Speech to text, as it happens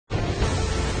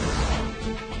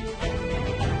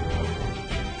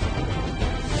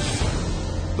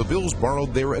the Bills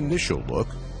borrowed their initial look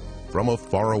from a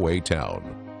faraway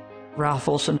town. Ralph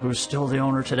Wilson, who's still the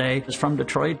owner today, is from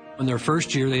Detroit. In their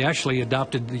first year, they actually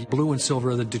adopted the blue and silver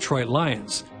of the Detroit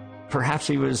Lions. Perhaps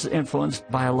he was influenced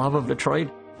by a love of Detroit.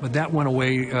 But that went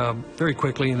away very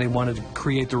quickly, and they wanted to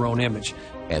create their own image.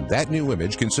 And that new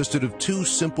image consisted of two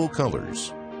simple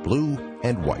colors, blue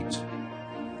and white.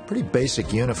 Pretty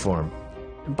basic uniform.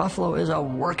 Buffalo is a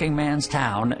working man's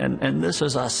town, and this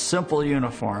is a simple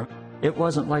uniform. It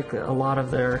wasn't like a lot of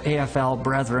their AFL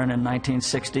brethren in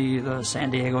 1960, the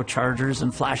San Diego Chargers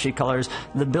and flashy colors.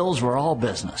 The Bills were all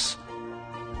business.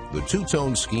 The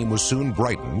two-tone scheme was soon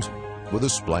brightened with a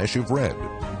splash of red.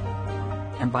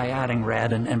 And by adding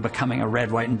red and becoming a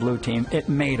red, white, and blue team, it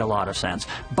made a lot of sense.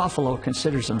 Buffalo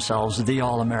considers themselves the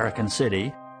all-American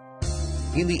city.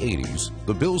 In the 80s,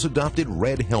 the Bills adopted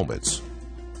red helmets,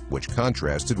 which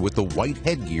contrasted with the white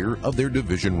headgear of their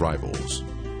division rivals.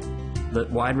 The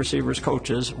wide receivers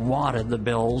coaches wanted the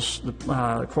Bills,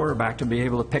 the quarterback, to be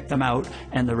able to pick them out,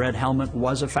 and the red helmet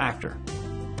was a factor.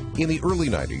 In the early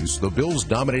 90s, the Bills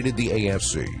dominated the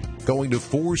AFC, going to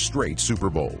 4 straight Super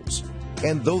Bowls.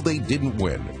 And though they didn't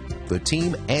win, the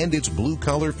team and its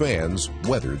blue-collar fans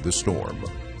weathered the storm.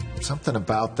 Something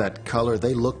about that color,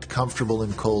 they looked comfortable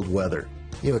in cold weather.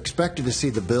 You expected to see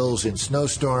the Bills in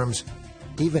snowstorms,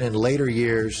 even in later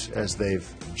years as they've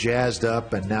jazzed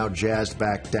up and now jazzed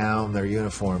back down their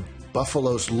uniform.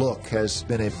 Buffalo's look has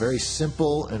been a very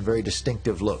simple and very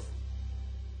distinctive look.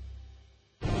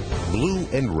 Blue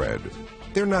and red,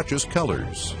 they're not just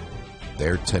colors,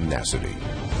 they're tenacity.